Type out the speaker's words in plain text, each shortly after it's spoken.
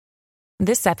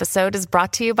This episode is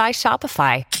brought to you by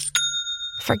Shopify.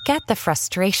 Forget the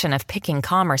frustration of picking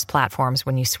commerce platforms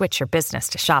when you switch your business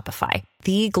to Shopify,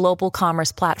 the global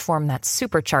commerce platform that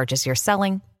supercharges your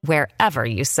selling wherever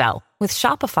you sell. With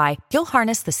Shopify, you'll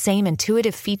harness the same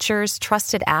intuitive features,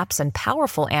 trusted apps, and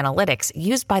powerful analytics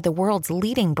used by the world's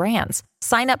leading brands.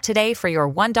 Sign up today for your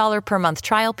 $1 per month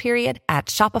trial period at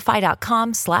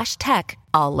shopify.com/tech,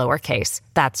 all lowercase.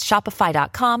 That's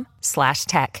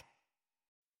shopify.com/tech.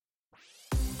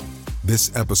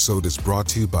 This episode is brought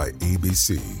to you by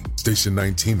ABC. Station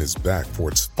 19 is back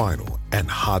for its final and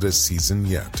hottest season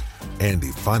yet. Andy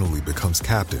finally becomes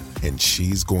captain, and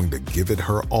she's going to give it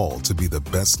her all to be the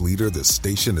best leader the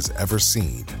station has ever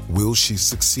seen. Will she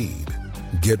succeed?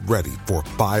 Get ready for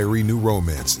fiery new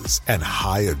romances and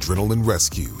high adrenaline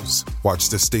rescues. Watch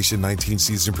the Station 19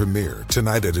 season premiere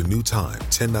tonight at a new time,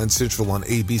 10/9 Central on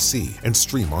ABC, and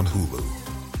stream on Hulu.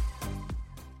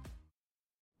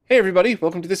 Hey everybody,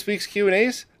 welcome to this week's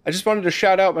Q&As. I just wanted to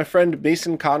shout out my friend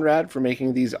Mason Conrad for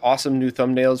making these awesome new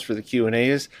thumbnails for the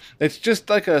Q&As. It's just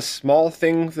like a small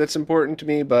thing that's important to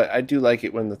me, but I do like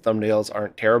it when the thumbnails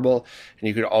aren't terrible, and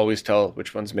you could always tell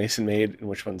which ones Mason made and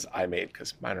which ones I made,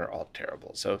 because mine are all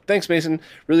terrible. So thanks Mason,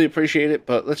 really appreciate it,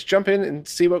 but let's jump in and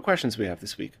see what questions we have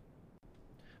this week.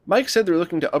 Mike said they're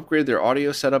looking to upgrade their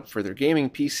audio setup for their gaming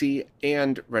PC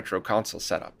and retro console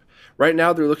setup. Right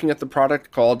now, they're looking at the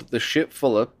product called the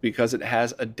Shitfulla because it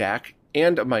has a DAC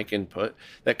and a mic input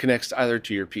that connects either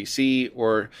to your PC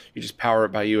or you just power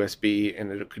it by USB,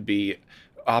 and it could be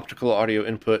optical audio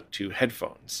input to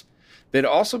headphones. They'd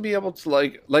also be able to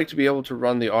like to be able to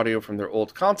run the audio from their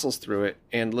old consoles through it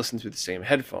and listen through the same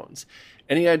headphones.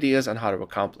 Any ideas on how to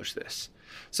accomplish this?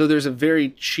 So there's a very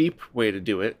cheap way to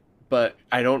do it, but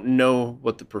I don't know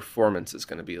what the performance is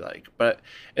going to be like. But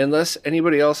unless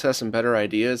anybody else has some better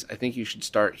ideas, I think you should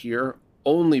start here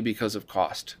only because of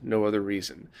cost, no other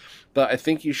reason. But I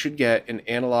think you should get an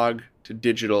analog to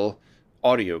digital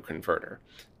audio converter.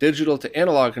 Digital to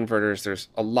analog converters, there's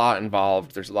a lot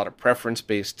involved. There's a lot of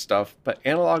preference-based stuff, but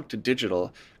analog to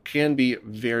digital can be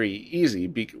very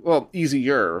easy.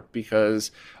 Easier,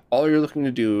 because all you're looking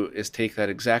to do is take that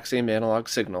exact same analog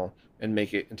signal and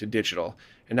make it into digital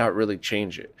and not really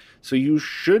change it. So you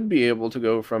should be able to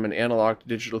go from an analog to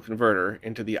digital converter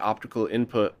into the optical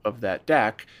input of that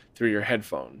DAC through your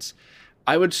headphones.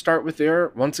 I would start with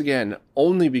there, once again,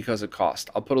 only because of cost.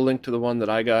 I'll put a link to the one that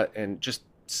I got and just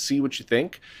see what you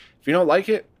think. If you don't like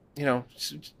it, now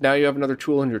you have another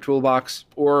tool in your toolbox,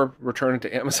 or return it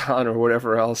to Amazon or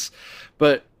whatever else.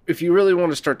 But if you really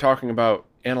want to start talking about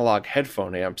analog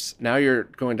headphone amps, now you're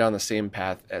going down the same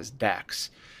path as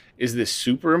DACs. Is this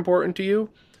super important to you?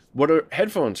 What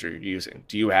headphones are you using?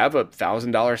 Do you have a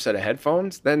 $1,000 set of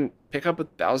headphones? Then pick up a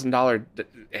 $1,000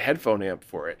 headphone amp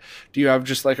for it. Do you have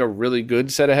just like a really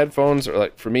good set of headphones? Or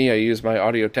like for me, I use my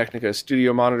Audio-Technica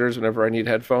studio monitors whenever I need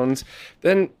headphones.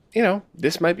 Then,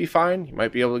 this might be fine. You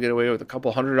might be able to get away with a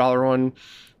couple $100 one.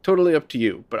 Totally up to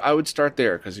you. But I would start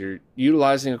there because you're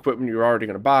utilizing equipment you're already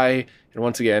going to buy. And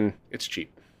once again, it's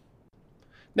cheap.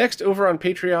 Next, over on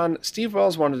Patreon, Steve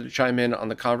Wells wanted to chime in on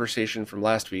the conversation from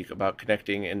last week about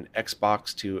connecting an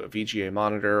Xbox to a VGA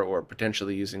monitor or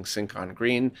potentially using Sync on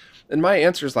Green. And my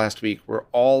answers last week were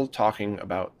all talking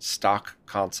about stock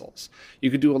consoles. You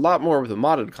could do a lot more with a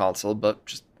modded console, but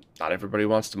just not everybody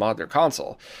wants to mod their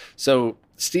console. So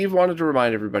Steve wanted to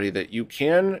remind everybody that you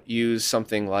can use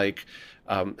something like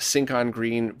Sync on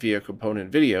Green via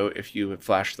component video if you have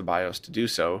flashed the BIOS to do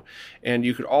so. And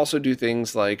you could also do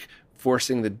things like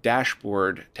forcing the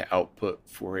dashboard to output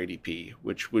 480p,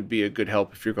 which would be a good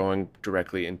help if you're going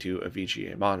directly into a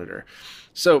VGA monitor.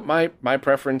 So my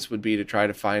preference would be to try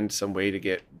to find some way to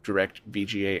get direct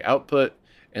VGA output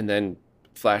and then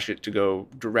flash it to go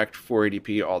direct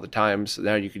 480p all the time. So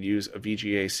now you could use a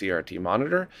VGA CRT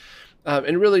monitor.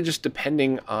 And really just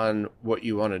depending on what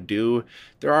you want to do,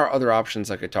 there are other options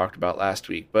like I talked about last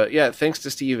week. But yeah, thanks to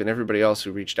Steve and everybody else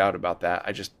who reached out about that.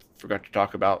 I just forgot to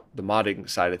talk about the modding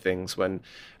side of things when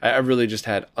I really just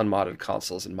had unmodded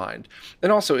consoles in mind.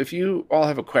 And also, if you all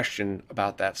have a question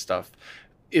about that stuff,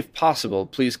 if possible,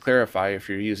 please clarify if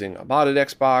you're using a modded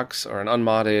Xbox or an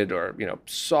unmodded or,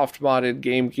 soft modded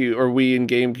GameCube or Wii and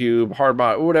GameCube, hard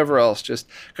mod, or whatever else. Just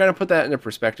kind of put that into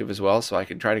perspective as well so I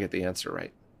can try to get the answer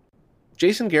right.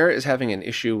 Jason Garrett is having an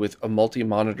issue with a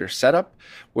multi-monitor setup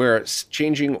where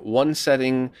changing one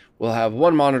setting will have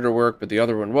one monitor work, but the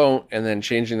other one won't, and then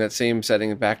changing that same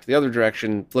setting back to the other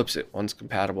direction flips it. One's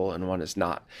compatible and one is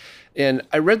not. And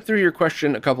I read through your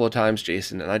question a couple of times,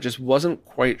 Jason, and I just wasn't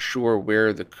quite sure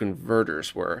where the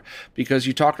converters were, because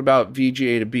you talked about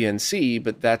VGA to BNC,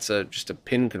 but that's just a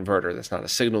pin converter. That's not a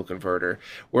signal converter.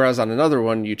 Whereas on another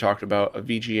one, you talked about a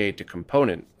VGA to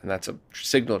component, and that's a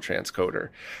signal transcoder.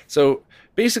 So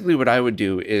basically what I would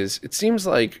do is, it seems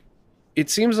like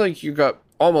you got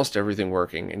almost everything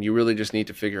working, and you really just need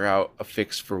to figure out a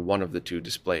fix for one of the two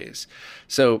displays.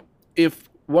 So if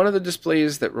one of the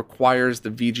displays that requires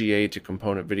the VGA to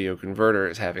component video converter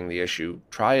is having the issue,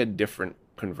 try a different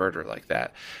converter like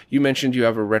that. You mentioned you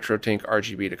have a RetroTink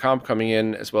RGB to comp coming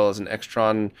in, as well as an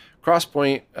Extron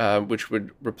Crosspoint, which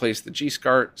would replace the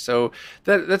G-SCART. So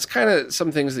that's kind of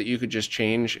some things that you could just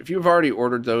change. If you've already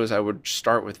ordered those, I would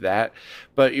start with that.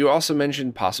 But you also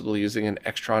mentioned possibly using an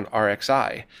Extron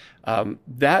RXI.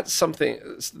 That's something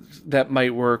that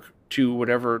might work to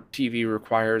whatever TV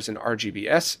requires an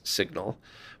RGBS signal,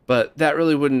 but that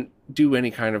really wouldn't do any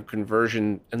kind of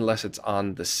conversion unless it's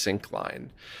on the sync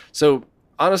line. So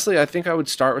honestly, I think I would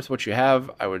start with what you have.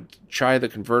 I would try the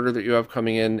converter that you have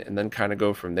coming in and then kind of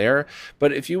go from there.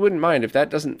 But if you wouldn't mind, if that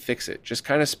doesn't fix it, just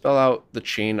kind of spell out the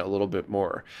chain a little bit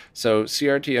more. So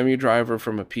CRT-MU driver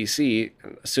from a PC,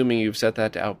 assuming you've set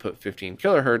that to output 15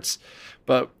 kilohertz,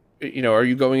 but are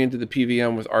you going into the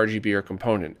PVM with RGB or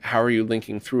component? How are you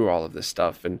linking through all of this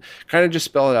stuff? And kind of just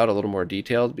spell it out a little more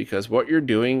detailed, because what you're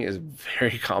doing is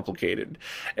very complicated.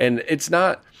 And it's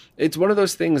one of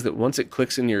those things that once it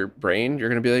clicks in your brain, you're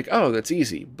going to be like, oh, that's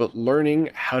easy. But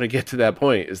learning how to get to that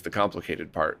point is the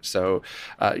complicated part. So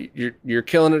you're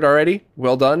killing it already.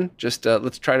 Well done. Just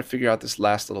let's try to figure out this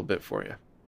last little bit for you.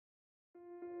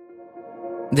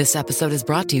 This episode is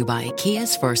brought to you by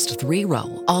Kia's first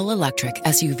 3-row, all-electric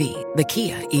SUV, the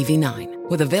Kia EV9,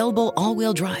 with available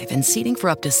all-wheel drive and seating for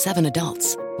up to 7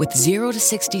 adults, with 0 to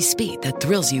 60 speed that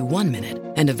thrills you 1 minute,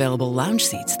 and available lounge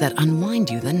seats that unwind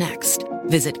you the next.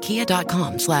 Visit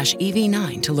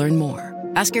kia.com/EV9 to learn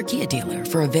more. Ask your Kia dealer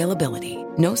for availability.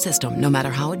 No system, no matter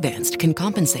how advanced, can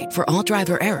compensate for all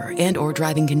driver error and or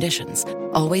driving conditions.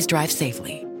 Always drive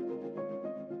safely.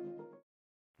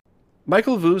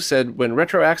 Michael Vu said when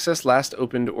RetroAccess last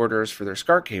opened orders for their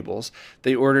SCART cables,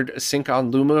 they ordered a Sync-On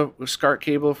Luma SCART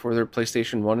cable for their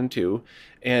PlayStation 1 and 2,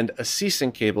 and a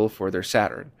C-Sync cable for their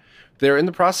Saturn. They're in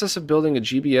the process of building a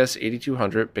GBS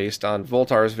 8200 based on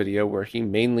Voltar's video where he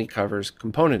mainly covers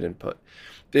component input.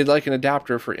 They'd like an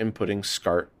adapter for inputting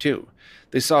SCART too.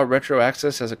 They saw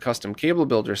RetroAccess as a custom cable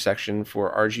builder section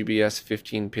for RGBS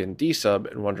 15-pin D-sub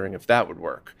and wondering if that would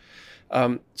work.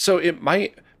 So it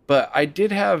might... But I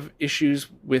did have issues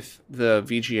with the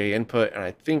VGA input, and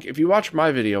I think if you watch my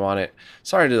video on it,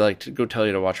 sorry to go tell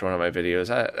you to watch one of my videos.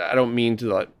 I don't mean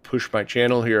to push my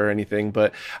channel here or anything,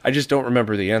 but I just don't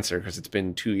remember the answer because it's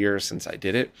been 2 years since I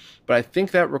did it. But I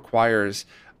think that requires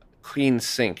clean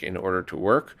sync in order to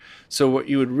work. So what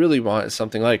you would really want is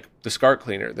something like the SCART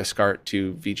cleaner, the SCART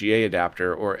to VGA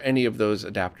adapter, or any of those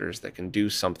adapters that can do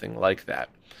something like that.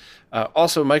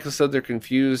 Also, Michael said they're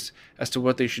confused as to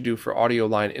what they should do for audio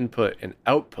line input and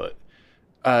output.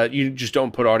 You just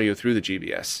don't put audio through the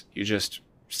GBS. You just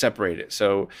separate it.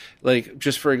 So,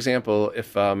 just for example,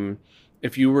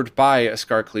 if you were to buy a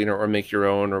SCART cleaner or make your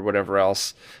own or whatever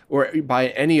else, or buy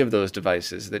any of those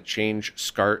devices that change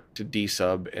SCART to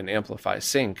D-sub and amplify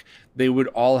sync, they would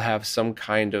all have some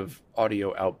kind of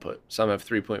audio output. Some have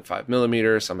 3.5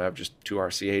 millimeters, some have just 2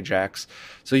 RCA jacks.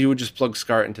 So you would just plug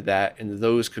SCART into that, and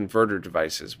those converter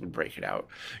devices would break it out.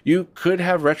 You could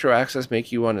have RetroAccess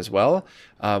make you one as well,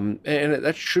 and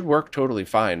that should work totally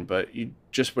fine, but you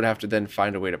just would have to then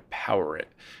find a way to power it.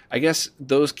 I guess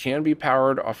those can be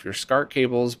powered off your SCART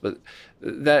cables, but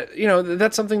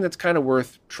that's something that's kind of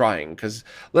worth trying, because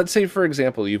let's say, for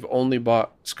example, you've only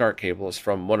bought SCART cables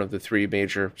from one of the 3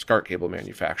 major SCART cable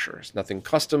manufacturers, nothing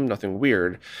custom, nothing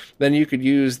weird. Then you could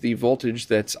use the voltage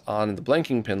that's on the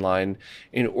blanking pin line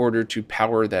in order to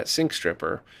power that sync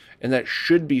stripper, and that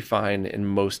should be fine in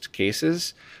most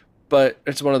cases. But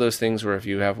it's one of those things where if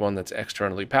you have one that's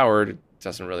externally powered, it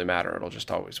doesn't really matter. It'll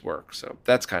just always work. So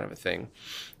that's kind of a thing.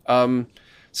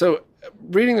 So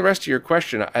reading the rest of your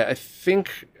question, I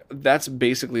think that's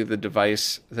basically the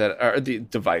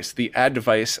ad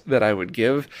device that I would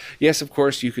give. Yes, of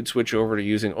course, you could switch over to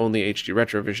using only HD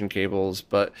Retrovision cables,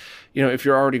 but if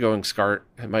you're already going SCART,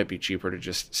 it might be cheaper to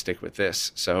just stick with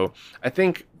this. So I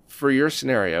think for your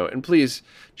scenario, and please,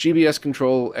 GBS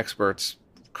control experts,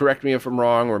 correct me if I'm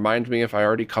wrong, remind me if I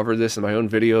already covered this in my own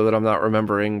video that I'm not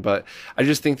remembering, but I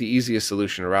just think the easiest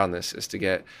solution around this is to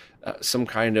get some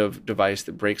kind of device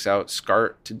that breaks out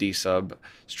SCART to D-sub,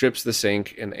 strips the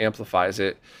sync and amplifies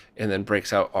it, and then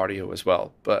breaks out audio as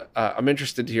well. But I'm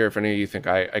interested to hear if any of you think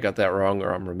I got that wrong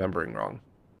or I'm remembering wrong.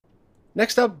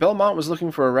 Next up, Belmont was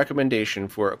looking for a recommendation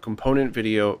for a component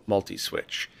video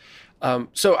multi-switch.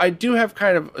 So I do have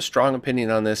kind of a strong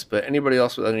opinion on this, but anybody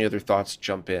else with any other thoughts,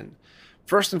 jump in.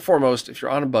 First and foremost, if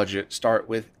you're on a budget, start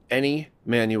with any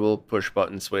manual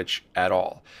push-button switch at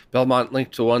all. Belmont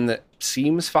linked to one that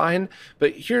seems fine,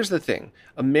 but here's the thing.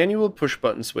 A manual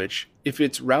push-button switch, if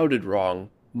it's routed wrong,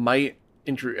 might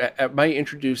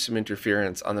introduce some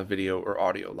interference on the video or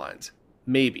audio lines.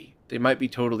 Maybe. They might be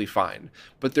totally fine,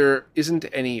 but there isn't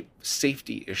any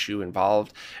safety issue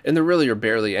involved, and there really are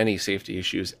barely any safety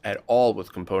issues at all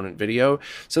with component video.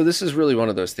 So this is really one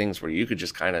of those things where you could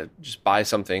just kind of just buy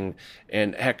something,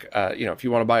 and heck, if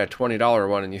you want to buy a $20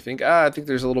 one and you think, I think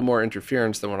there's a little more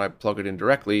interference than when I plug it in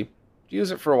directly,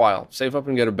 use it for a while, save up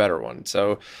and get a better one.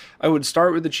 So I would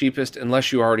start with the cheapest,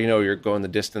 unless you already know you're going the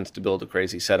distance to build a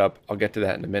crazy setup. I'll get to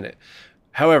that in a minute.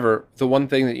 However, the one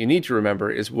thing that you need to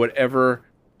remember is whatever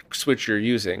switch you're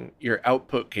using, your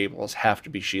output cables have to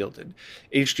be shielded.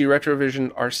 HD Retrovision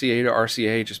RCA to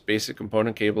RCA, just basic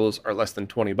component cables, are less than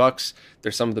 $20.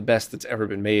 They're some of the best that's ever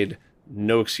been made.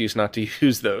 No excuse not to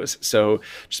use those. So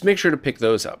just make sure to pick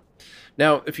those up.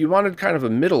 Now, if you wanted kind of a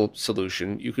middle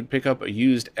solution, you could pick up a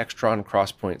used Extron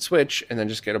Crosspoint switch and then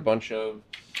just get a bunch of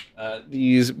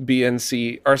these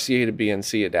BNC, RCA to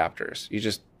BNC adapters. You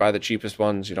just buy the cheapest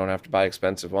ones. You don't have to buy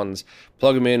expensive ones.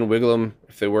 Plug them in, wiggle them.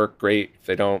 If they work, great. If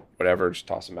they don't, whatever, just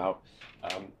toss them out.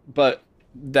 But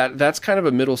that's kind of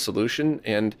a middle solution.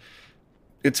 And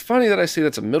it's funny that I say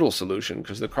that's a middle solution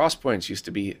because the Crosspoints used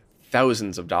to be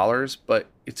thousands of dollars, but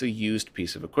it's a used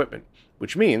piece of equipment,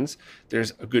 which means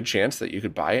there's a good chance that you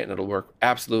could buy it and it'll work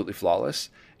absolutely flawless.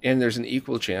 And there's an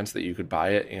equal chance that you could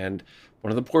buy it and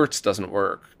one of the ports doesn't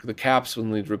work. The caps will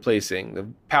need replacing. The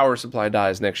power supply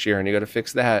dies next year and you got to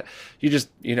fix that. You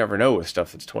never know with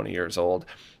stuff that's 20 years old.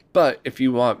 But if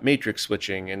you want matrix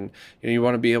switching and you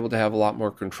want to be able to have a lot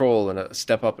more control and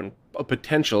a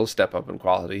potential step up in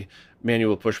quality,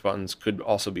 manual push buttons could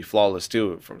also be flawless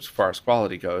too, from as far as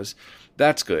quality goes.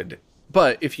 That's good.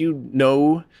 But if you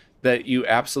know that you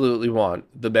absolutely want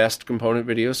the best component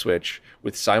video switch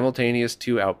with simultaneous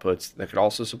two outputs that could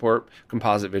also support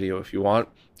composite video if you want,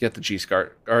 get the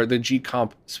G-SCART or the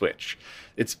G-Comp switch.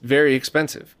 It's very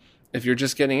expensive. If you're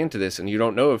just getting into this and you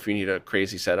don't know if you need a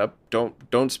crazy setup,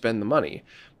 don't spend the money.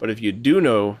 But if you do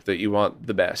know that you want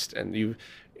the best and you've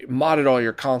modded all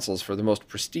your consoles for the most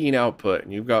pristine output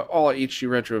and you've got all HD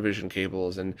Retrovision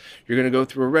cables and you're going to go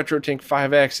through a RetroTink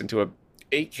 5X into a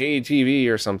 8K TV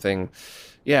or something,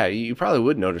 yeah, you probably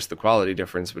would notice the quality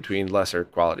difference between lesser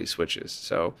quality switches.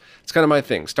 So it's kind of my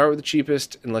thing. Start with the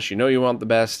cheapest unless you know you want the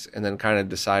best, and then kind of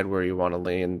decide where you want to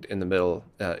land in the middle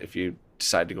if you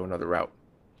decide to go another route.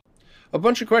 A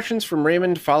bunch of questions from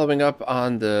Raymond following up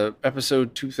on the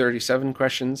episode 237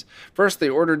 questions. First, they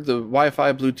ordered the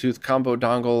Wi-Fi Bluetooth combo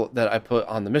dongle that I put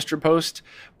on the Mr. post,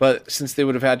 but since they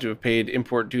would have had to have paid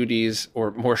import duties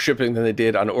or more shipping than they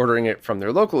did on ordering it from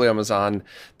their local Amazon,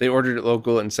 they ordered it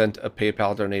local and sent a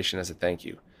PayPal donation as a thank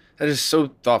you. That is so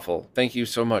thoughtful. Thank you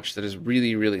so much. That is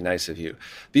really, really nice of you.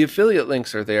 The affiliate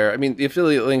links are there. I mean, the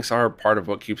affiliate links are part of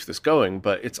what keeps this going,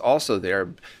 but it's also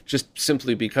there just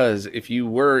simply because if you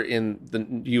were in the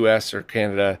US or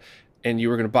Canada and you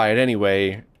were going to buy it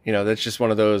anyway, that's just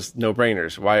one of those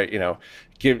no-brainers. Why,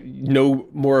 give no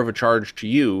more of a charge to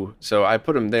you. So I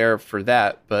put them there for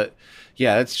that. But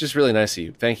yeah, it's just really nice of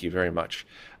you. Thank you very much.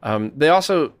 They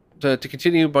also, to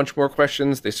continue, a bunch more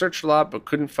questions. They searched a lot, but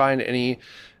couldn't find any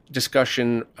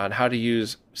discussion on how to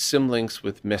use symlinks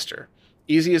with Mr.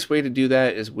 Easiest way to do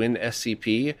that is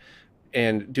WinSCP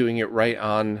and doing it right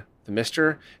on the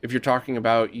Mr. If you're talking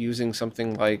about using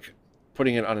something like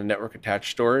putting it on a network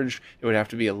attached storage, it would have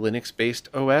to be a Linux based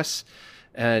OS.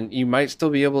 And you might still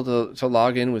be able to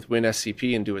log in with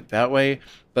WinSCP and do it that way,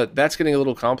 but that's getting a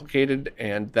little complicated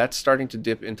and that's starting to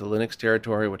dip into Linux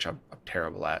territory, which I'm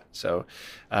terrible at. So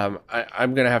I'm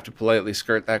going to have to politely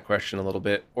skirt that question a little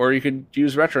bit, or you could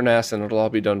use RetroNAS and it'll all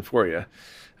be done for you.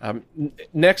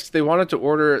 Next, they wanted to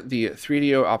order the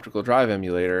 3DO optical drive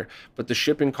emulator, but the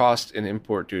shipping costs and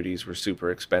import duties were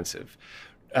super expensive.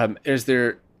 Is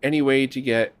there any way to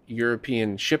get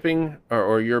European shipping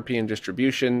or European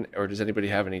distribution, or does anybody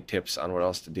have any tips on what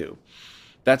else to do?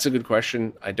 That's a good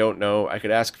question. I don't know. I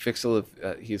could ask Fixel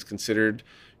if he's considered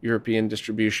European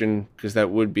distribution, because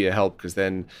that would be a help, because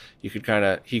then he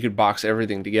could box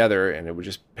everything together and it would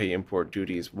just pay import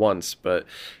duties once. But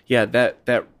yeah,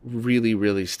 that really,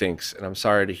 really stinks. And I'm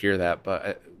sorry to hear that,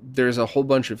 but there's a whole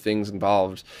bunch of things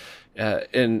involved.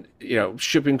 And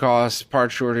shipping costs,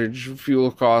 part shortage, fuel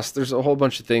costs, there's a whole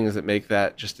bunch of things that make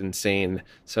that just insane.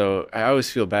 So I always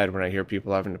feel bad when I hear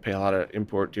people having to pay a lot of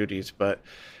import duties, but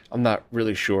I'm not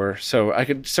really sure. So I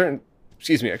could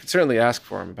excuse me, I could certainly ask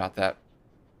for him about that.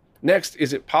 Next,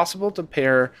 is it possible to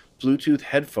pair Bluetooth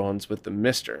headphones with the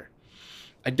Mister?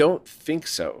 I don't think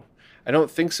so. I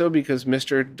don't think so because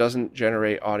Mister doesn't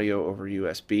generate audio over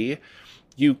USB.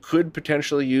 You could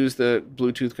potentially use the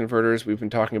Bluetooth converters we've been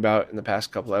talking about in the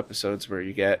past couple episodes where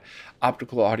you get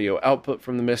optical audio output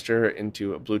from the Mister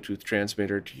into a Bluetooth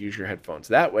transmitter to use your headphones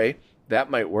that way. That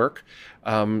might work.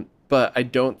 But I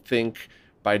don't think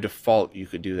by default you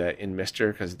could do that in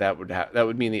Mister because that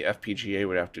would mean the FPGA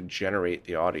would have to generate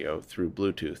the audio through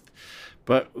Bluetooth.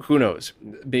 But who knows?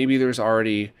 Maybe there's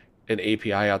already an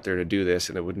API out there to do this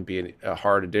and it wouldn't be a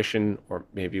hard addition, or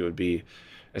maybe it would be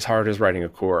as hard as writing a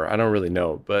core. I don't really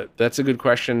know, but that's a good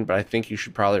question. But I think you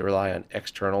should probably rely on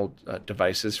external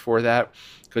devices for that,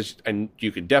 and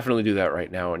you could definitely do that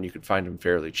right now, and you could find them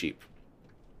fairly cheap.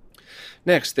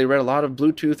 Next, they read a lot of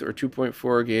Bluetooth or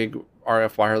 2.4 gig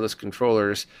RF wireless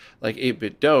controllers like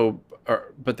 8BitDo,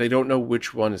 but they don't know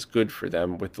which one is good for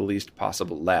them with the least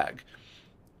possible lag.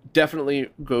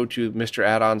 Definitely go to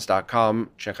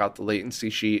mraddons.com, check out the latency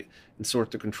sheet, and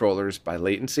sort the controllers by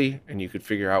latency, and you could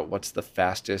figure out what's the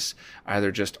fastest,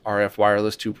 either just RF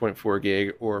wireless 2.4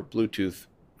 gig or Bluetooth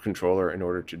controller in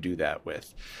order to do that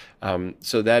with.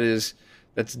 So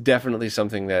that's definitely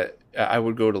something that I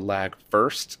would go to lag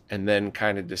first, and then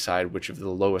kind of decide which of the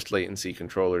lowest latency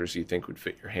controllers you think would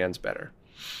fit your hands better.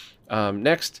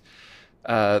 Next,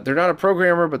 they're not a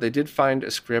programmer, but they did find a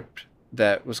script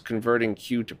that was converting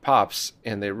Q to POPs,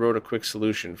 and they wrote a quick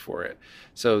solution for it.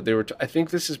 So they were, I think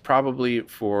this is probably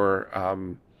for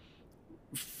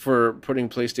putting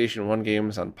PlayStation 1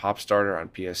 games on PopStarter on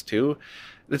PS2.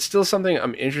 It's still something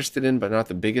I'm interested in, but not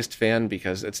the biggest fan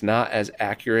because it's not as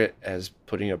accurate as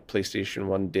putting a PlayStation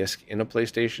 1 disc in a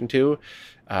PlayStation 2.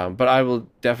 But I will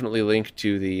definitely link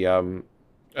to the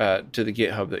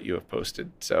GitHub that you have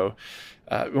posted. So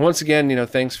once again,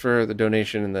 thanks for the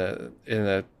donation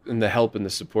and the help and the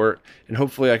support, and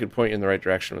hopefully I could point you in the right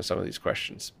direction with some of these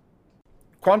questions.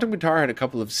 Quantum Guitar had a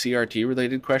couple of CRT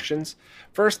related questions.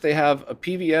 First, they have a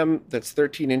PVM that's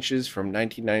 13 inches from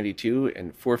 1992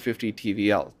 and 450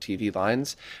 TVL TV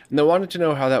lines, and they wanted to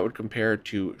know how that would compare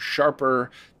to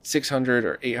sharper 600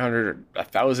 or 800 or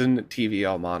 1000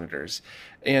 TVL monitors.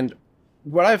 And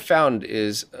what I've found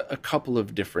is a couple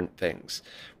of different things.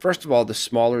 First of all, the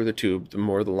smaller the tube, the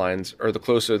more the lines, or the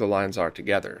closer the lines are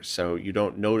together, so you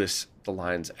don't notice the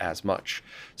lines as much.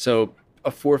 So a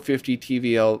 450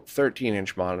 TVL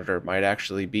 13-inch monitor might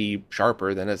actually be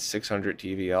sharper than a 600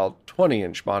 TVL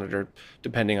 20-inch monitor,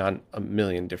 depending on a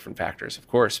million different factors, of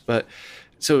course. But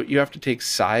so you have to take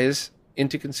size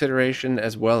into consideration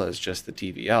as well as just the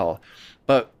TVL.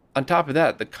 But on top of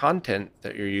that, the content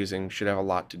that you're using should have a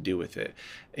lot to do with it.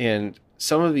 And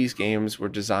some of these games were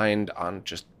designed on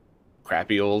just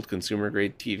crappy old consumer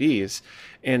grade TVs,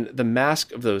 and the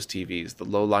mask of those TVs, the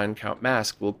low line count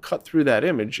mask, will cut through that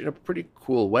image in a pretty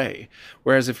cool way.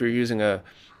 Whereas if you're using a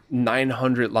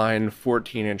 900 line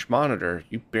 14-inch monitor,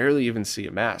 you barely even see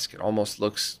a mask. It almost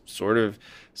looks sort of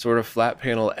flat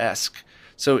panel-esque.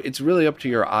 So it's really up to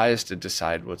your eyes to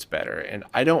decide what's better, and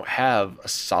I don't have a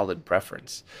solid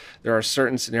preference. There are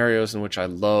certain scenarios in which I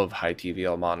love high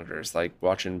TVL monitors, like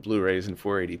watching Blu-rays in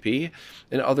 480p,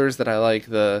 and others that I like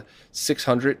the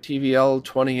 600 TVL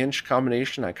 20-inch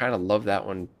combination. I kind of love that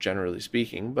one, generally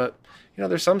speaking, but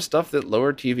there's some stuff that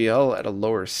lower TVL at a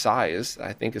lower size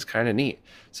I think is kind of neat.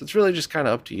 So it's really just kind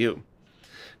of up to you.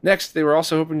 Next, they were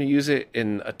also hoping to use it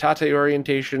in a Tate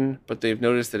orientation, but they've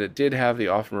noticed that it did have the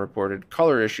often reported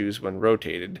color issues when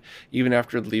rotated, even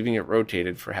after leaving it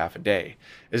rotated for half a day.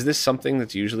 Is this something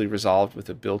that's usually resolved with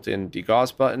a built-in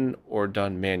degauss button or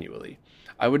done manually?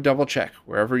 I would double check.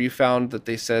 Wherever you found that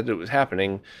they said it was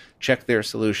happening, check their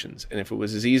solutions. And if it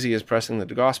was as easy as pressing the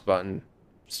degauss button,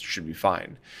 it should be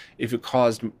fine. If it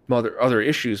caused other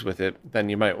issues with it, then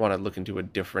you might want to look into a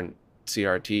different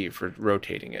CRT for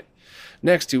rotating it.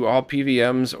 Next, do all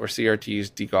PVMs or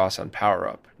CRTs degauss on power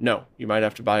up? No, you might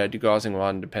have to buy a degaussing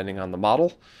one depending on the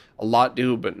model. A lot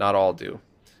do, but not all do.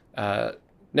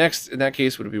 Next, in that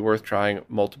case, would it be worth trying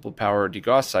multiple power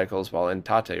degauss cycles while in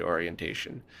Tate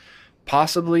orientation?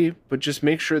 Possibly, but just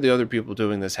make sure the other people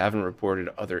doing this haven't reported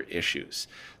other issues.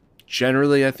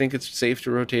 Generally, I think it's safe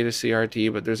to rotate a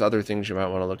CRT, but there's other things you might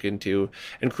want to look into,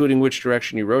 including which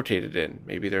direction you rotate it in.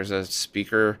 Maybe there's a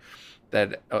speaker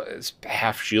that is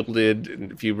half shielded,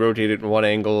 and if you rotate it in one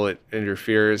angle, it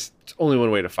interferes. It's only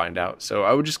one way to find out. So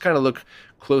I would just kind of look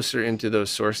closer into those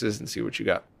sources and see what you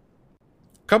got.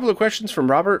 couple of questions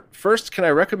from Robert. First, can I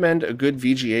recommend a good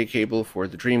VGA cable for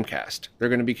the Dreamcast? They're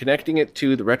going to be connecting it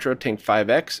to the RetroTink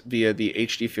 5X via the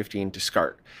HD15 to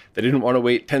SCART. They didn't want to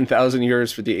wait 10,000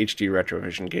 years for the HD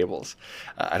Retrovision cables.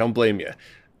 I don't blame you.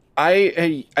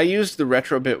 I used the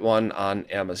Retrobit one on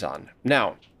Amazon.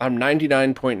 Now, I'm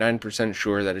 99.9%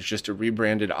 sure that it's just a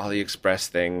rebranded AliExpress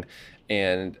thing,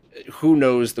 and who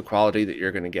knows the quality that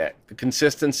you're going to get. The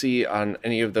consistency on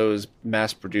any of those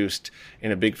mass-produced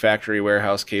in a big factory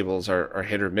warehouse cables are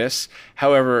hit or miss.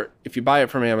 However, if you buy it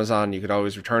from Amazon, you could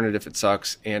always return it if it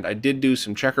sucks, and I did do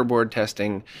some checkerboard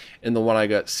testing, and the one I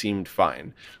got seemed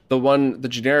fine. The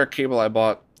generic cable I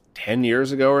bought 10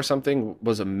 years ago or something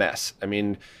was a mess. I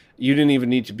mean, you didn't even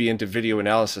need to be into video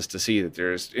analysis to see that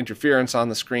there's interference on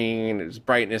the screen, there's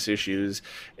brightness issues,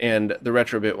 and the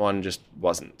Retrobit one just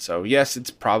wasn't. So yes, it's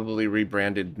probably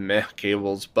rebranded meh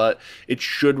cables, but it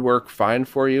should work fine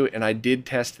for you, and I did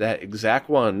test that exact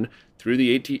one through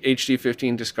the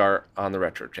HD15 to SCART on the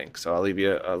RetroTink, so I'll leave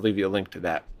you a link to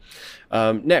that.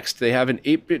 Next, they have an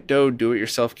 8BitDo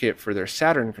do-it-yourself kit for their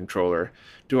Saturn controller.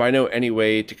 Do I know any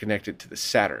way to connect it to the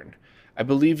Saturn? I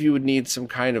believe you would need some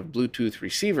kind of Bluetooth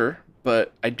receiver,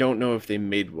 but I don't know if they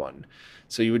made one.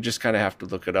 So you would just kind of have to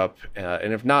look it up.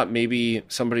 And if not, maybe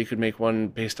somebody could make one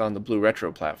based on the Blue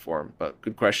Retro platform, but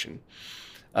good question.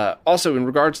 Also, in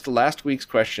regards to last week's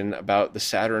question about the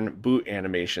Saturn boot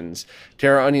animations,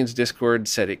 Terra Onion's Discord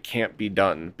said it can't be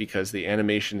done because the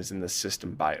animation is in the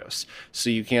system BIOS. So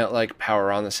you can't like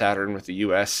power on the Saturn with the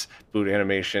US boot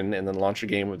animation and then launch a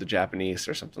game with the Japanese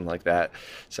or something like that.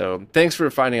 So thanks for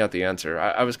finding out the answer.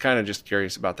 I was kind of just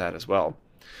curious about that as well.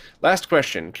 Last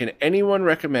question, can anyone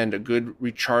recommend a good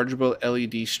rechargeable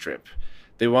LED strip?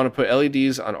 They want to put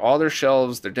LEDs on all their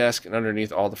shelves, their desk, and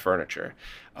underneath all the furniture.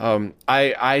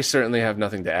 I certainly have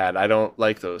nothing to add. I don't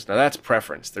like those. Now that's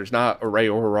preference. There's not a right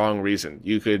or wrong reason.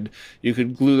 You could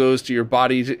glue those to your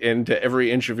body and to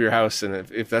every inch of your house, and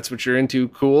if that's what you're into,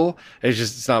 cool.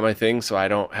 It's not my thing, so I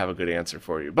don't have a good answer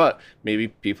for you. But maybe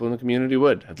people in the community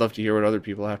would. I'd love to hear what other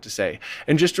people have to say.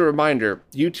 And just a reminder,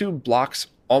 YouTube blocks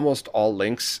almost all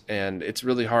links, and it's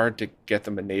really hard to get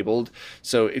them enabled.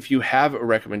 So if you have a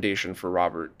recommendation for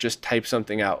Robert, just type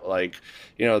something out like,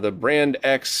 the brand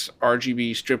X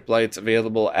RGB strip lights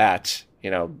available at,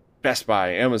 Best Buy,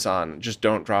 Amazon. Just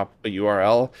don't drop a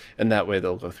URL, and that way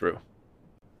they'll go through.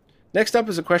 Next up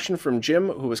is a question from Jim,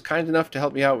 who was kind enough to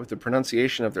help me out with the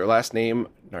pronunciation of their last name,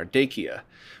 Nardakia,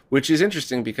 which is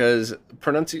interesting because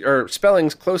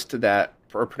spellings close to that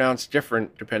are pronounced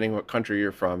different depending what country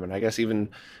you're from, and I guess even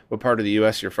what part of the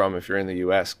U.S. you're from if you're in the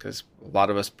U.S., because a lot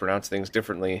of us pronounce things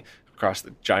differently across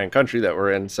the giant country that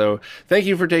we're in. So thank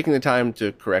you for taking the time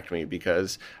to correct me,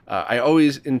 because I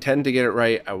always intend to get it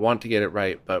right. I want to get it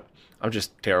right, but I'm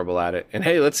just terrible at it. And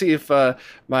hey, let's see if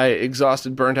my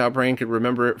exhausted, burnt out brain could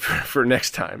remember it for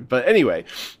next time. But anyway,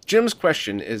 Jim's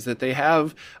question is that they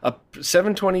have a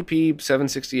 720p,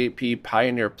 768p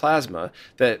Pioneer Plasma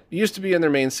that used to be in their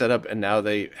main setup, and now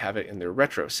they have it in their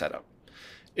retro setup.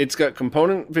 It's got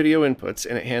component video inputs,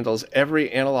 and it handles every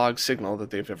analog signal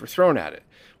that they've ever thrown at it.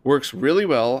 Works really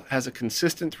well, has a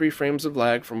consistent 3 frames of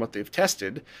lag from what they've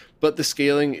tested, but the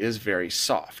scaling is very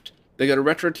soft. They got a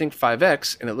RetroTink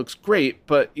 5X, and it looks great,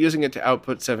 but using it to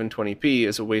output 720p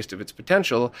is a waste of its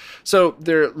potential, so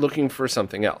they're looking for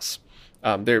something else.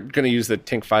 They're going to use the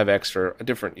Tink 5X for a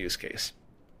different use case.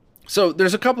 So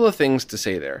there's a couple of things to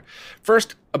say there.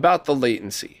 First, about the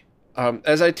latency.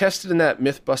 As I tested in that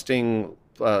myth-busting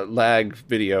lag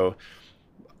video,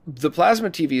 the plasma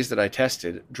TVs that I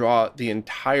tested draw the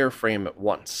entire frame at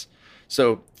once.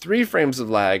 So 3 frames of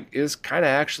lag is kind of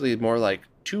actually more like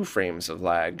 2 frames of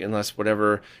lag, unless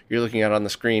whatever you're looking at on the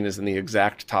screen is in the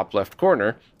exact top left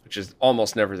corner, which is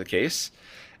almost never the case.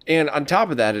 And on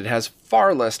top of that, it has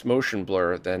far less motion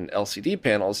blur than LCD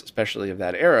panels, especially of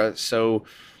that era. So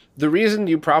the reason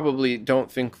you probably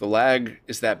don't think the lag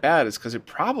is that bad is because it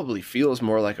probably feels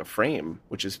more like a frame,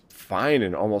 which is fine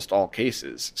in almost all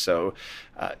cases. So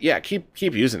keep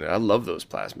using it. I love those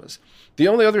plasmas. The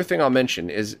only other thing I'll mention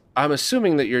is I'm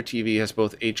assuming that your TV has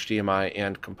both HDMI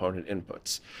and component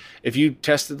inputs. If you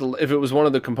tested if it was one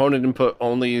of the component input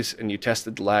onlys and you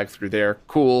tested the lag through there,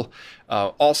 cool.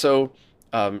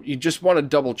 You just want to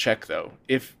double check though.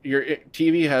 If your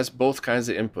TV has both kinds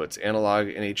of inputs, analog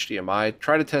and HDMI,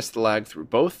 try to test the lag through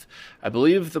both. I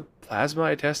believe the plasma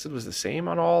I tested was the same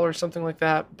on all or something like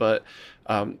that, but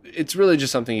it's really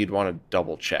just something you'd want to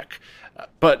double check.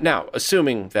 But now,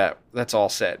 assuming that that's all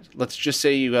said, let's just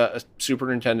say you got a Super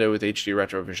Nintendo with HD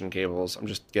Retrovision cables. I'm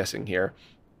just guessing here.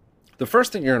 the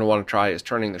first thing you're going to want to try is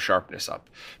turning the sharpness up,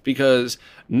 because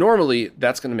normally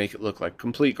that's going to make it look like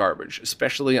complete garbage,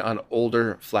 especially on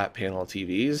older flat panel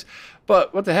TVs.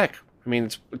 But what the heck? I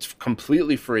mean, it's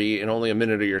completely free and only a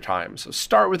minute of your time. So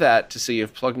start with that to see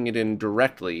if plugging it in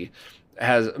directly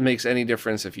makes any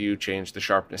difference if you change the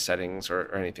sharpness settings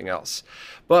or anything else.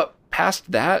 But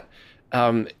past that,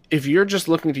 if you're just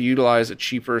looking to utilize a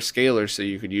cheaper scaler so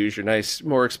you could use your nice,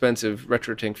 more expensive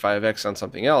RetroTink 5X on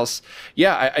something else,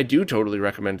 yeah, I do totally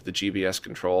recommend the GBS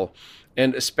control.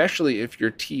 And especially if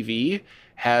your TV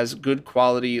has good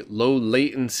quality, low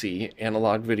latency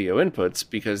analog video inputs,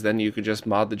 because then you could just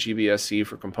mod the GBS-C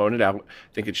for component out.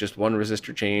 I think it's just one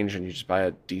resistor change, and you just buy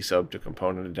a D-sub to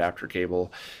component adapter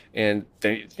cable, and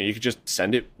then you could just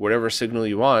send it whatever signal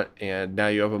you want, and now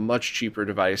you have a much cheaper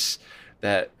device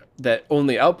that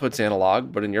only outputs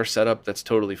analog, but in your setup, that's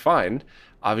totally fine.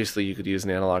 Obviously, you could use an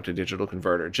analog to digital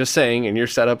converter. Just saying, in your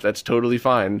setup, that's totally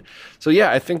fine. So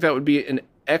yeah, I think that would be an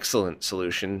excellent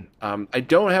solution. I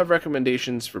don't have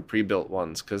recommendations for pre-built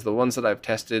ones, because the ones that I've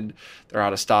tested, they're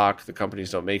out of stock. The companies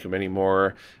don't make them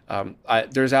anymore.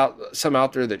 There's some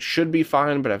out there that should be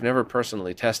fine, but I've never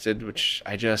personally tested, which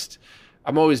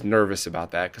I'm always nervous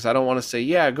about that, because I don't want to say,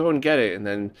 yeah, go and get it, and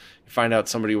then you find out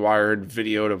somebody wired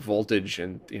video to voltage,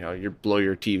 and you blow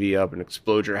your TV up and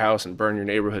explode your house and burn your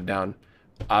neighborhood down.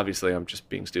 Obviously, I'm just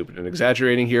being stupid and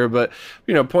exaggerating here, but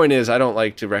point is, I don't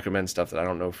like to recommend stuff that I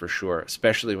don't know for sure,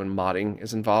 especially when modding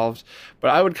is involved.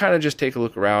 But I would kind of just take a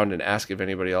look around and ask if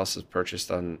anybody else has purchased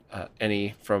on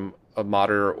any from a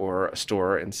modder or a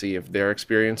store, and see if their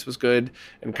experience was good,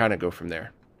 and kind of go from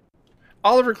there.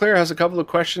 Oliver Clare has a couple of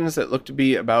questions that look to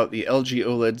be about the LG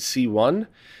OLED C1.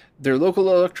 Their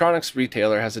local electronics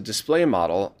retailer has a display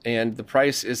model, and the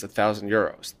price is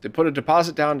 €1,000. They put a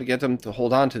deposit down to get them to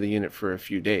hold on to the unit for a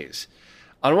few days.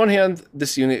 On one hand,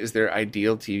 this unit is their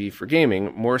ideal TV for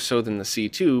gaming, more so than the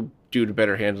C2 due to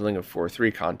better handling of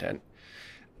 4.3 content.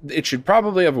 It should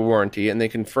probably have a warranty, and they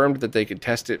confirmed that they could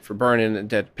test it for burn-in and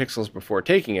dead pixels before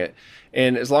taking it,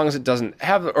 and as long as it doesn't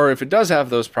have, or if it does have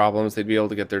those problems, they'd be able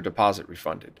to get their deposit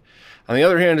refunded. On the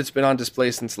other hand, it's been on display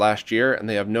since last year, and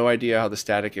they have no idea how the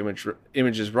static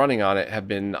images running on it have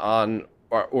been on,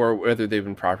 or whether they've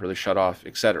been properly shut off,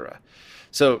 etc.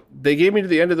 So they gave me to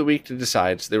the end of the week to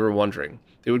decide, so they were wondering.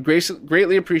 They would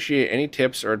greatly appreciate any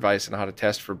tips or advice on how to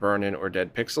test for burn-in or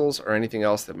dead pixels, or anything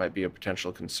else that might be a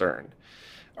potential concern.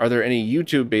 Are there any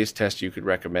YouTube-based tests you could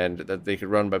recommend that they could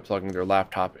run by plugging their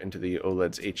laptop into the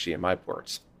OLED's HDMI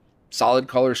ports? Solid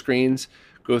color screens,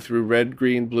 go through red,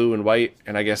 green, blue, and white,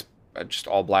 and I guess just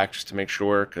all black just to make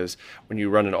sure, because when you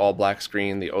run an all black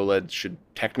screen, the OLED should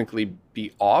technically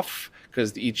be off,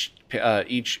 because each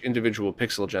individual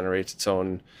pixel generates its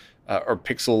own, or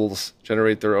pixels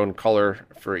generate their own color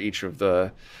for each of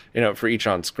the, for each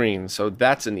on screen. So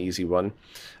that's an easy one.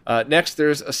 Next,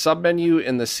 there's a submenu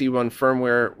in the C1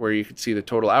 firmware where you can see the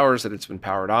total hours that it's been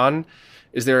powered on.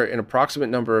 Is there an approximate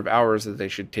number of hours that they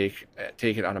should take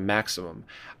it on a maximum?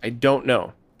 I don't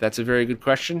know. That's a very good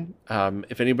question.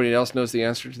 If anybody else knows the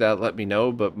answer to that, let me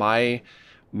know. But my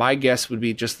guess would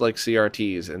be just like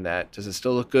CRTs, in that, does it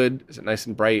still look good? Is it nice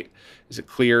and bright? Is it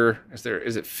clear?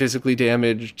 Is it physically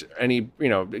damaged? Any,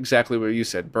 exactly what you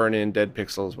said, burn in, dead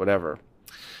pixels, whatever.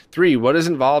 3, what is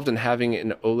involved in having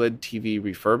an OLED TV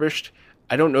refurbished?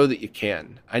 I don't know that you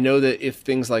can. I know that if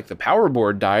things like the power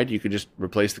board died, you could just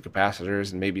replace the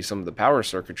capacitors and maybe some of the power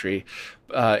circuitry.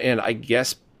 And I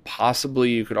guess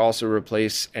possibly you could also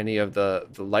replace any of the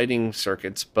lighting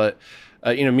circuits, but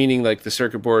meaning like the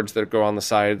circuit boards that go on the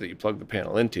side that you plug the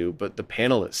panel into. But the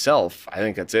panel itself, I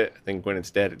think that's it. I think when it's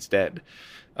dead, it's dead.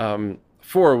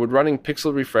 4, would running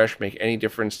pixel refresh make any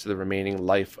difference to the remaining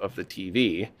life of the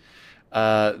TV?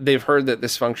 They've heard that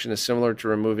this function is similar to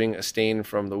removing a stain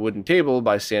from the wooden table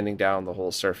by sanding down the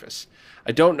whole surface.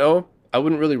 I don't know. I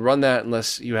wouldn't really run that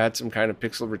unless you had some kind of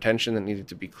pixel retention that needed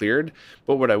to be cleared.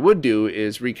 But what I would do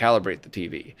is recalibrate the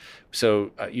TV.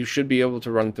 So you should be able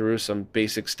to run through some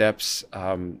basic steps,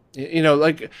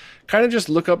 like kind of just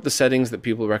look up the settings that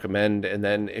people recommend. And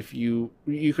then if you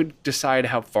could decide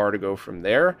how far to go from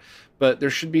there. But there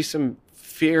should be some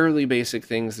fairly basic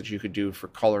things that you could do for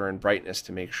color and brightness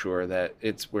to make sure that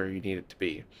it's where you need it to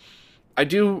be. I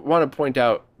do want to point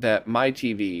out that my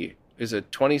TV is a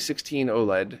 2016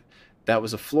 OLED. That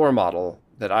was a floor model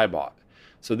that I bought.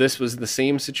 So this was the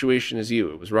same situation as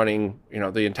you. It was running,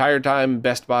 the entire time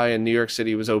Best Buy in New York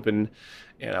City was open.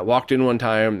 And I walked in one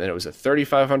time and it was a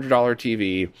 $3,500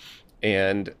 TV.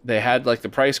 And they had like the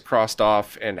price crossed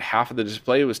off and half of the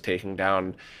display was taken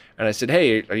down. And I said,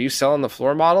 hey, are you selling the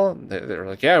floor model? They're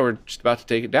like, yeah, we're just about to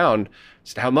take it down. I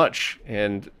said, how much?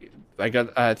 And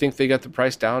I think they got the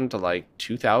price down to like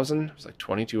 2,000. It was like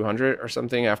 2,200 or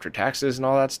something after taxes and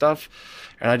all that stuff.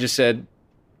 And I just said,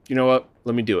 you know what,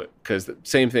 let me do it. Because the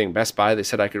same thing, Best Buy, they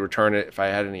said I could return it if I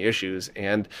had any issues.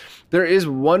 And there is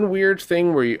one weird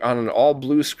thing where on an all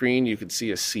blue screen, you could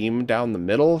see a seam down the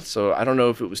middle. So I don't know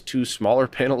if it was two smaller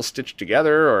panels stitched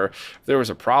together or if there was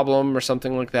a problem or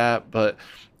something like that. But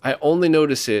I only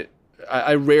notice it.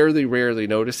 I rarely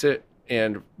notice it.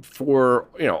 And for,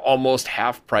 almost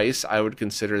half price, I would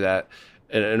consider that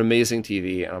an amazing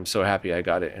TV. And I'm so happy I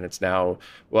got it. And it's now,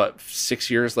 6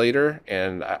 years later.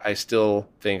 And I still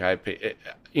think I pay,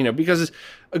 because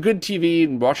a good TV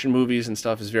and watching movies and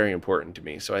stuff is very important to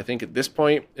me. So I think at this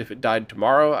point, if it died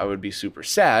tomorrow, I would be super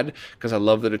sad because I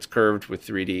love that it's curved with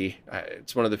 3D.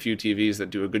 It's one of the few TVs that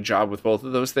do a good job with both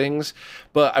of those things.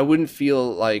 But I wouldn't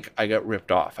feel like I got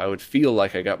ripped off. I would feel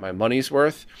like I got my money's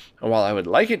worth. And while I would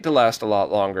like it to last a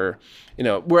lot longer,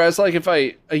 whereas like if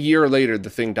a year later the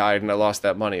thing died and I lost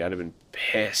that money, I'd have been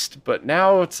pissed. But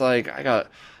now it's like I got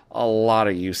a lot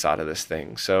of use out of this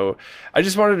thing. So I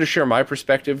just wanted to share my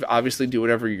perspective. Obviously, do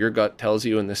whatever your gut tells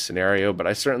you in this scenario, but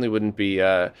I certainly wouldn't be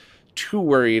too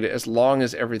worried as long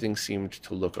as everything seemed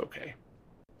to look okay.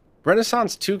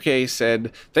 Renaissance 2K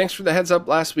said, thanks for the heads up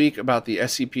last week about the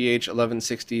SCPH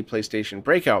 1160 PlayStation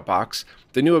Breakout box.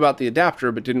 They knew about the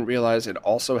adapter, but didn't realize it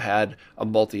also had a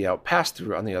multi-out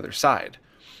pass-through on the other side.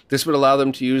 This would allow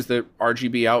them to use the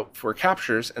RGB out for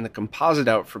captures and the composite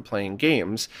out for playing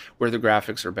games where the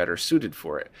graphics are better suited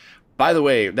for it. By the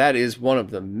way, that is one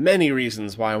of the many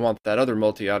reasons why I want that other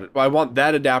multi-out. I want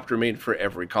that adapter made for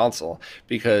every console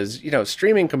because,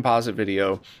 streaming composite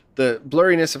video, the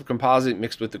blurriness of composite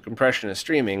mixed with the compression of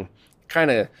streaming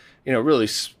kind of, really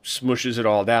smushes it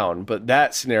all down. But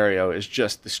that scenario is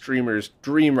just the streamer's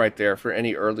dream right there for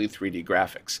any early 3D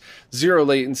graphics. Zero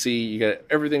latency, you get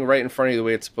everything right in front of you the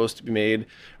way it's supposed to be made,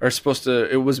 or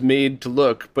it was made to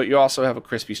look, but you also have a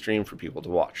crispy stream for people to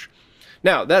watch.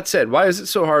 Now, that said, why is it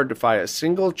so hard to find a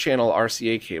single channel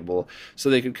RCA cable so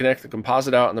they could connect the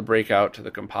composite out and the breakout to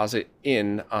the composite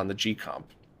in on the G-Comp?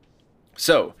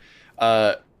 So,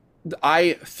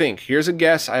 I think, here's a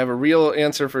guess, I have a real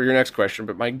answer for your next question,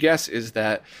 but my guess is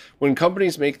that when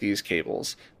companies make these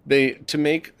cables, to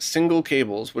make single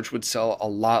cables, which would sell a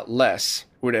lot less,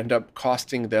 would end up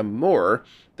costing them more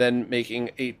than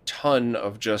making a ton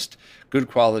of just good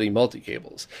quality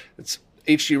multi-cables.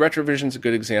 HD Retrovision's a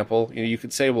good example. You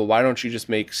could say, well, why don't you just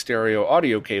make stereo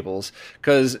audio cables?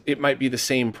 Because it might be the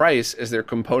same price as their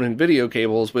component video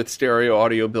cables with stereo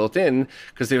audio built in,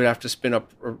 because they would have to spin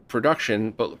up production,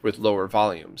 but with lower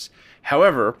volumes.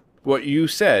 However, what you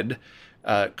said,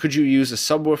 could you use a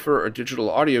subwoofer or digital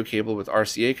audio cable with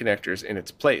RCA connectors in its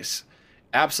place?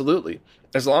 Absolutely.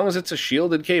 As long as it's a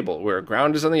shielded cable where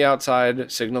ground is on the outside,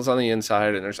 signals on the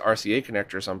inside, and there's RCA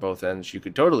connectors on both ends, you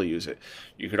could totally use it.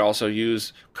 You could also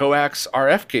use coax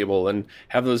RF cable and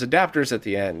have those adapters at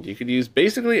the end. You could use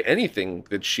basically anything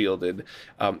that's shielded.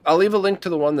 I'll leave a link to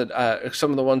the one that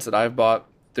some of the ones that I've bought.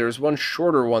 There's one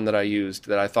shorter one that I used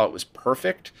that I thought was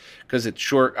perfect because it's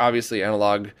short, obviously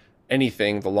analog.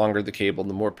 Anything, the longer the cable,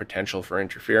 the more potential for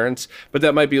interference. But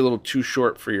that might be a little too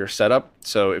short for your setup.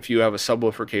 So if you have a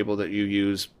subwoofer cable that you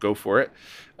use, go for it.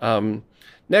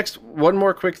 Next, one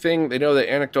more quick thing. They know that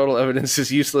anecdotal evidence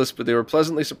is useless, but they were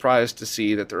pleasantly surprised to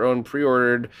see that their own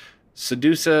pre-ordered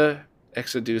Exadusa,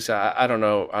 I don't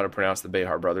know how to pronounce the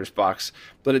Behar Brothers box,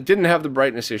 but it didn't have the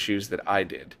brightness issues that I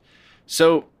did.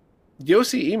 So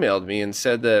Yossi emailed me and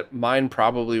said that mine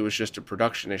probably was just a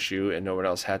production issue and no one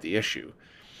else had the issue.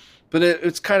 But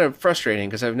it's kind of frustrating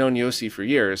because I've known Yossi for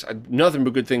years. I have nothing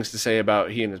but good things to say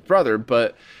about he and his brother.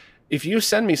 But if you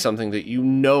send me something that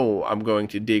I'm going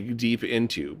to dig deep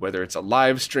into, whether it's a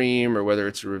live stream or whether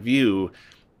it's a review,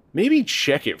 maybe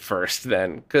check it first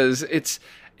then. Because it's,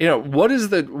 what are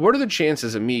the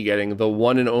chances of me getting the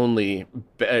one and only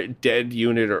dead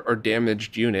unit or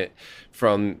damaged unit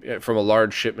from a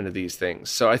large shipment of these things?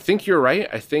 So I think you're right.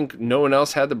 I think no one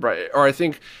else had I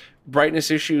think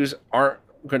brightness issues aren't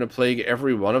going to plague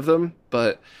every one of them,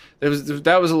 but that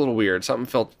was a little weird. Something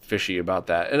felt fishy about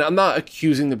that. And I'm not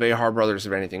accusing the Behar Brothers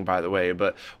of anything, by the way,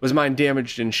 but was mine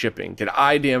damaged in shipping? Did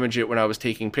I damage it when I was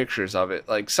taking pictures of it?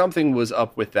 Like, something was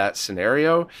up with that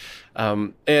scenario.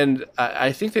 And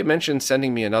I think they mentioned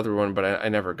sending me another one, but I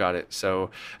never got it. So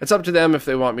it's up to them if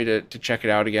they want me to check it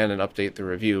out again and update the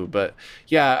review. But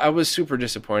yeah, I was super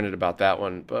disappointed about that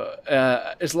one. But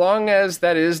as long as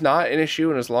that is not an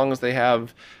issue, and as long as they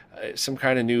have some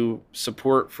kind of new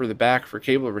support for the back for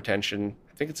cable retention,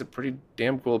 I think it's a pretty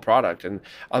damn cool product. And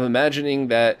I'm imagining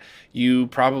that you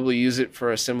probably use it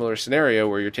for a similar scenario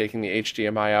where you're taking the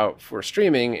HDMI out for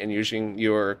streaming and using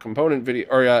your component video,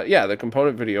 or the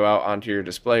component video out onto your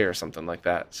display or something like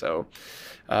that. So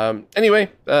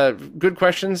anyway, good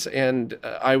questions, and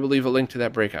I will leave a link to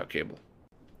that breakout cable.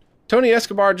 Tony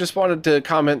Escobar just wanted to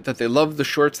comment that they love the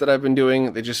shorts that I've been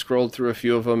doing. They just scrolled through a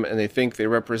few of them, and they think they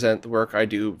represent the work I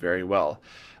do very well.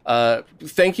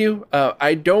 Thank you.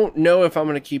 I don't know if I'm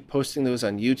going to keep posting those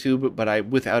on YouTube, but I,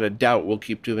 without a doubt, will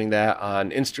keep doing that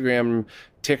on Instagram,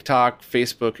 TikTok,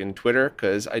 Facebook, and Twitter,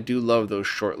 because I do love those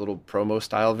short little promo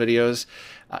style videos.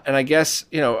 And I guess,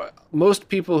 most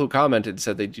people who commented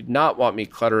said they did not want me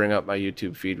cluttering up my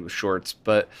YouTube feed with shorts,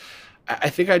 but I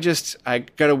think I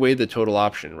got to weigh the total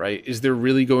option, right? Is there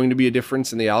really going to be a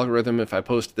difference in the algorithm if I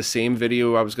post the same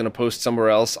video I was going to post somewhere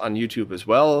else on YouTube as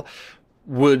well?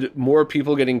 Would more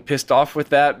people getting pissed off with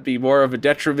that be more of a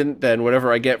detriment than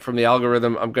whatever I get from the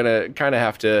algorithm? I'm going to kind of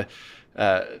have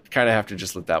to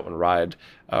just let that one ride.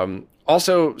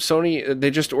 Also, Sony,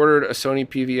 they just ordered a Sony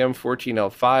PVM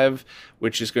 14L5,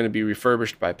 which is going to be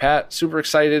refurbished by Pat. Super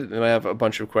excited, and I have a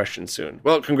bunch of questions soon.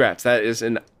 Well, congrats. That is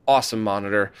an awesome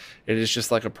monitor. It is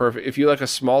just like a perfect, if you like a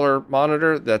smaller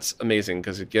monitor, that's amazing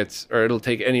because it'll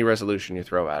take any resolution you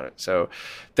throw at it. So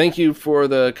thank you for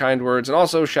the kind words. And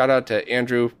also shout out to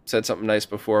Andrew, said something nice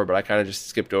before, but I kind of just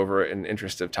skipped over it in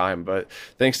interest of time. But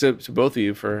thanks to both of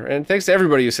you and thanks to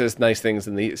everybody who says nice things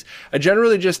in these. I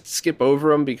generally just skip over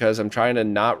them because I'm trying to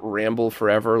not ramble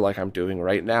forever like I'm doing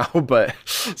right now. But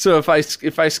so if I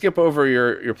skip over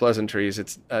your pleasantries,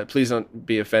 it's please don't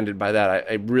be offended by that.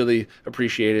 I really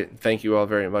appreciate it. Thank you all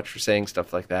very much for saying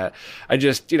stuff like that. I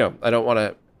just, I don't want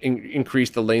to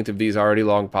increase the length of these already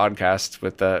long podcasts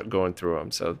with going through them.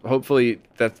 So hopefully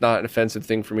that's not an offensive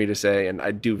thing for me to say, and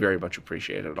I do very much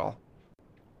appreciate it all.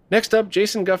 Next up,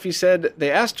 Jason Guffey said,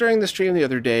 they asked during the stream the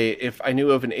other day if I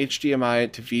knew of an HDMI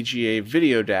to VGA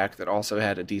video DAC that also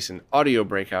had a decent audio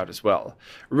breakout as well.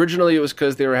 Originally, it was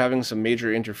because they were having some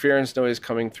major interference noise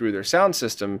coming through their sound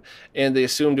system, and they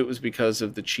assumed it was because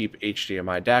of the cheap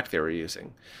HDMI DAC they were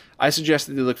using. I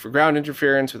suggested they look for ground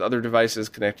interference with other devices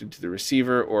connected to the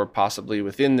receiver or possibly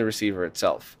within the receiver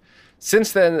itself.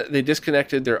 Since then, they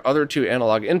disconnected their other two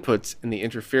analog inputs, and the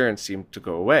interference seemed to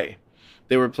go away.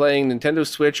 They were playing Nintendo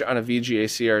Switch on a VGA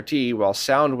CRT while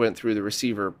sound went through the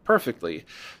receiver perfectly,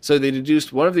 so they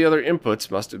deduced one of the other inputs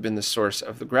must have been the source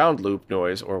of the ground loop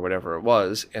noise or whatever it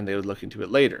was, and they would look into it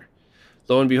later.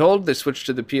 Lo and behold, they switched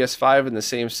to the PS5 in the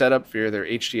same setup via their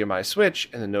HDMI switch,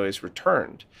 and the noise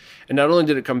returned. And not only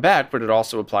did it come back, but it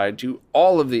also applied to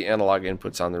all of the analog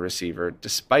inputs on the receiver,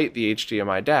 despite the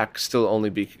HDMI DAC still only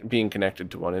being connected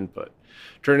to one input.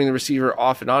 Turning the receiver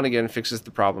off and on again fixes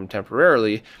the problem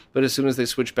temporarily, but as soon as they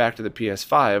switch back to the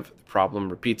PS5, the problem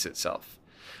repeats itself.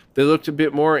 They looked a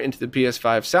bit more into the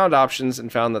PS5 sound options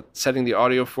and found that setting the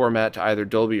audio format to either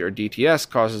Dolby or DTS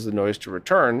causes the noise to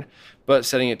return, but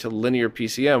setting it to linear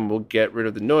PCM will get rid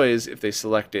of the noise if they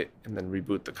select it and then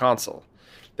reboot the console.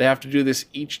 They have to do this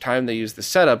each time they use the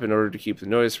setup in order to keep the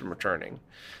noise from returning.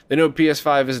 They know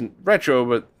PS5 isn't retro,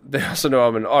 but they also know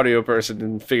I'm an audio person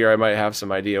and figure I might have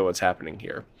some idea what's happening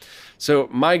here. So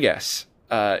my guess,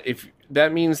 if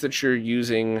that means that you're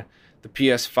using the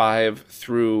PS5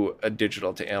 through a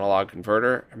digital to analog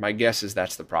converter, my guess is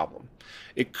that's the problem.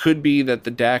 It could be that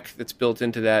the DAC that's built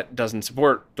into that doesn't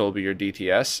support Dolby or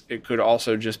DTS. It could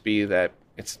also just be that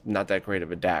it's not that great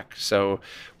of a DAC. So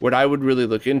what I would really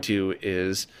look into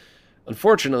is,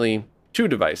 unfortunately, two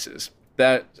devices.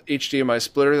 That HDMI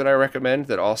splitter that I recommend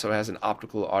that also has an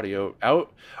optical audio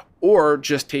out, or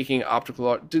just taking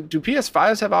optical... Do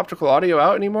PS5s have optical audio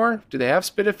out anymore? Do they have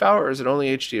SPDIF out, or is it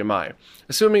only HDMI?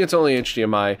 Assuming it's only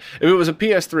HDMI. If it was a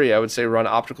PS3, I would say run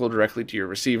optical directly to your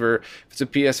receiver. If it's a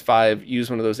PS5, use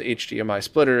one of those HDMI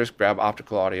splitters, grab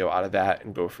optical audio out of that,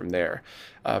 and go from there.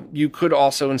 You could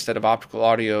also, instead of optical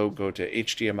audio, go to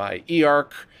HDMI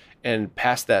eARC and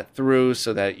pass that through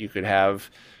so that you could have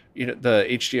the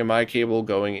HDMI cable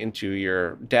going into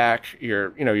your DAC,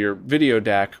 your video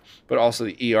DAC, but also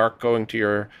the eARC going to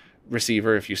your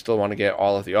receiver if you still want to get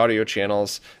all of the audio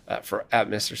channels for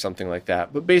Atmos or something like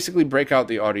that. But basically break out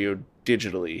the audio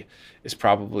digitally is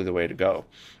probably the way to go.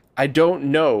 I don't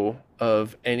know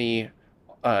of any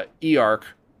eARC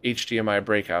HDMI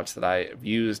breakouts that I have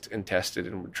used and tested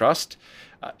and would trust.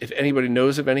 If anybody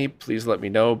knows of any, please let me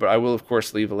know. But I will, of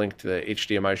course, leave a link to the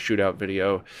HDMI shootout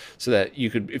video so that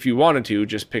you could, if you wanted to,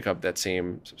 just pick up that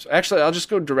same. Actually, I'll just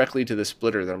go directly to the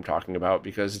splitter that I'm talking about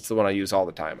because it's the one I use all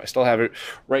the time. I still have it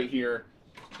right here.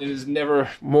 It is never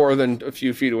more than a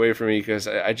few feet away from me because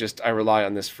I rely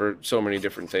on this for so many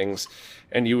different things.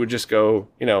 And you would just go,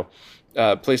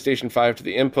 PlayStation 5 to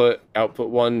the input, output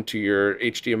 1 to your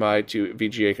HDMI to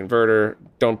VGA converter.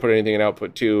 Don't put anything in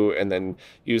output 2, and then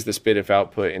use the SPDIF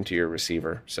output into your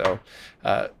receiver. So,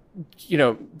 kind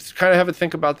of have a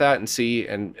think about that and see,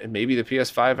 and maybe the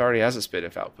PS5 already has a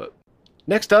SPDIF output.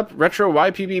 Next up, Retro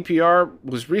YPBPR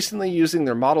was recently using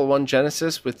their Model 1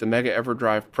 Genesis with the Mega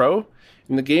EverDrive Pro,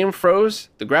 and the game froze,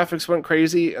 the graphics went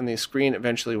crazy, and the screen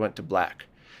eventually went to black.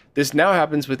 This now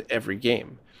happens with every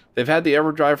game. They've had the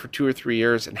EverDrive for 2 or 3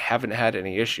 years and haven't had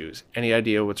any issues. Any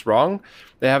idea what's wrong?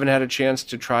 They haven't had a chance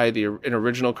to try an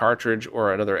original cartridge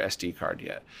or another SD card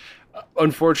yet.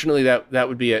 Unfortunately, that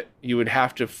would be it. You would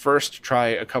have to first try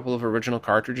a couple of original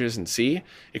cartridges and see.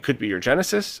 It could be your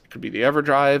Genesis, it could be the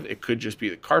EverDrive, it could just be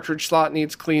the cartridge slot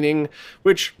needs cleaning,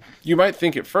 which you might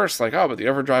think at first, like, oh, but the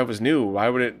EverDrive was new. Why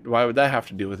would that have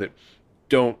to do with it?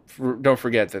 Don't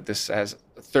forget that this has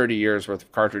 30 years worth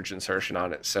of cartridge insertion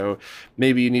on it. So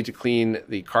maybe you need to clean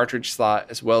the cartridge slot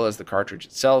as well as the cartridge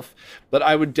itself. But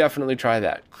I would definitely try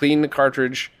that. Clean the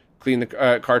cartridge, clean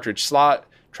the cartridge slot,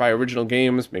 try original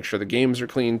games, make sure the games are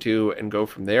clean too, and go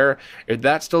from there. If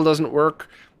that still doesn't work,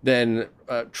 then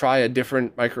try a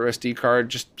different micro SD card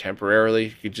just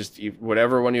temporarily.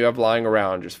 Whatever one you have lying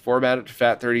around, just format it to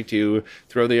FAT32,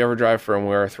 throw the EverDrive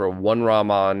firmware, throw one ROM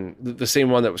on, the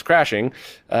same one that was crashing,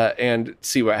 and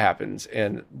see what happens.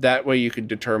 And that way you could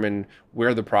determine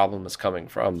where the problem is coming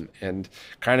from and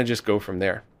kind of just go from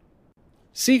there.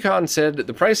 Seacon said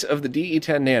the price of the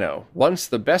DE10 Nano, once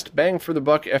the best bang for the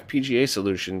buck FPGA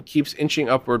solution, keeps inching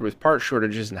upward with part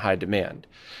shortages and high demand.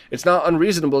 It's not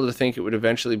unreasonable to think it would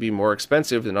eventually be more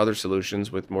expensive than other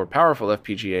solutions with more powerful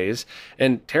FPGAs,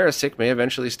 and TeraSic may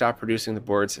eventually stop producing the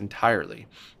boards entirely.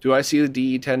 Do I see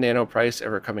the DE10 Nano price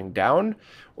ever coming down,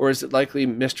 or is it likely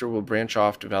MiSTer will branch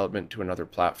off development to another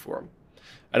platform?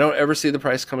 I don't ever see the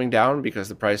price coming down because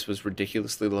the price was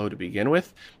ridiculously low to begin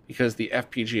with, because the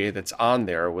FPGA that's on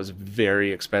there was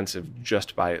very expensive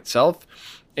just by itself.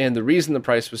 And the reason the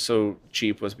price was so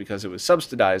cheap was because it was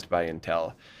subsidized by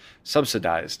Intel.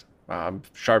 Subsidized. Wow, I'm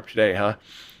sharp today, huh?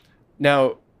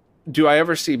 Now, do I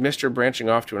ever see MiSTer branching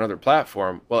off to another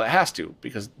platform? Well, it has to,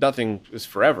 because nothing is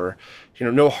forever.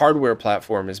 No hardware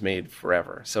platform is made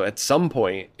forever. So at some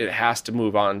point, it has to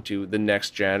move on to the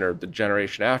next gen or the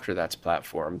generation after that's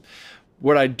platform.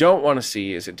 What I don't want to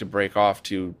see is it to break off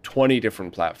to 20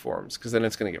 different platforms, because then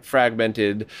it's going to get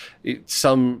fragmented.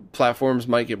 Some platforms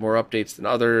might get more updates than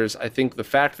others. I think the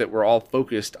fact that we're all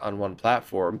focused on one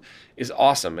platform is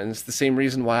awesome, and it's the same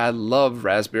reason why I love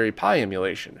Raspberry Pi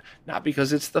emulation. Not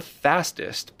because it's the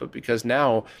fastest, but because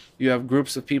now you have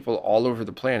groups of people all over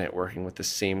the planet working with the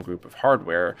same group of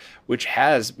hardware, which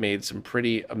has made some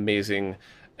pretty amazing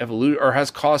has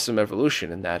caused some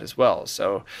evolution in that as well.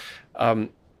 So,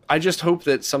 I just hope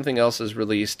that something else is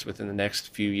released within the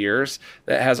next few years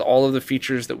that has all of the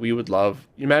features that we would love.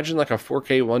 Imagine like a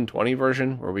 4K 120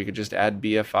 version where we could just add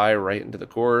BFI right into the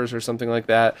cores or something like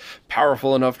that.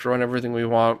 Powerful enough to run everything we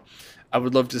want. I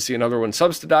would love to see another one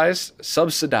subsidized.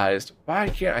 Why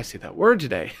can't I say that word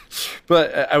today?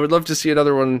 But I would love to see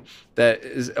another one that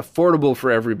is affordable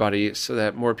for everybody so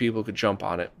that more people could jump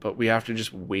on it. But we have to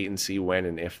just wait and see when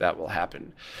and if that will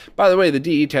happen. By the way, the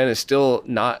DE10 is still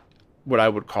not what I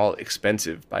would call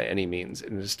expensive by any means,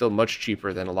 and it's still much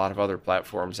cheaper than a lot of other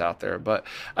platforms out there. But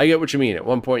I get what you mean. At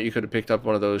one point you could have picked up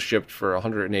one of those shipped for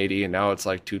 180, and now it's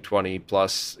like 220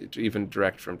 plus, even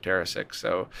direct from TeraSic.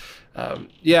 So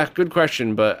yeah, good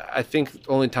question, but I think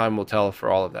only time will tell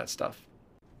for all of that stuff.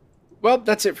 Well,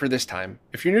 that's it for this time.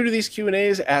 If you're new to these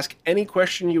Q&As, ask any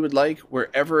question you would like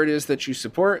wherever it is that you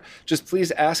support. Just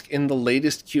please ask in the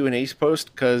latest Q&As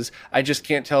post, because I just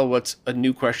can't tell what's a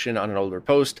new question on an older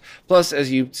post. Plus,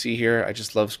 as you see here, I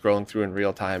just love scrolling through in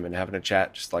real time and having a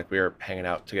chat just like we were hanging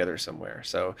out together somewhere.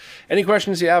 So any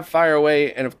questions you have, fire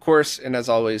away. And of course, and as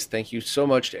always, thank you so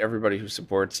much to everybody who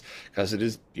supports, because it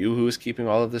is you who is keeping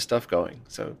all of this stuff going.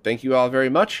 So thank you all very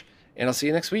much, and I'll see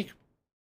you next week.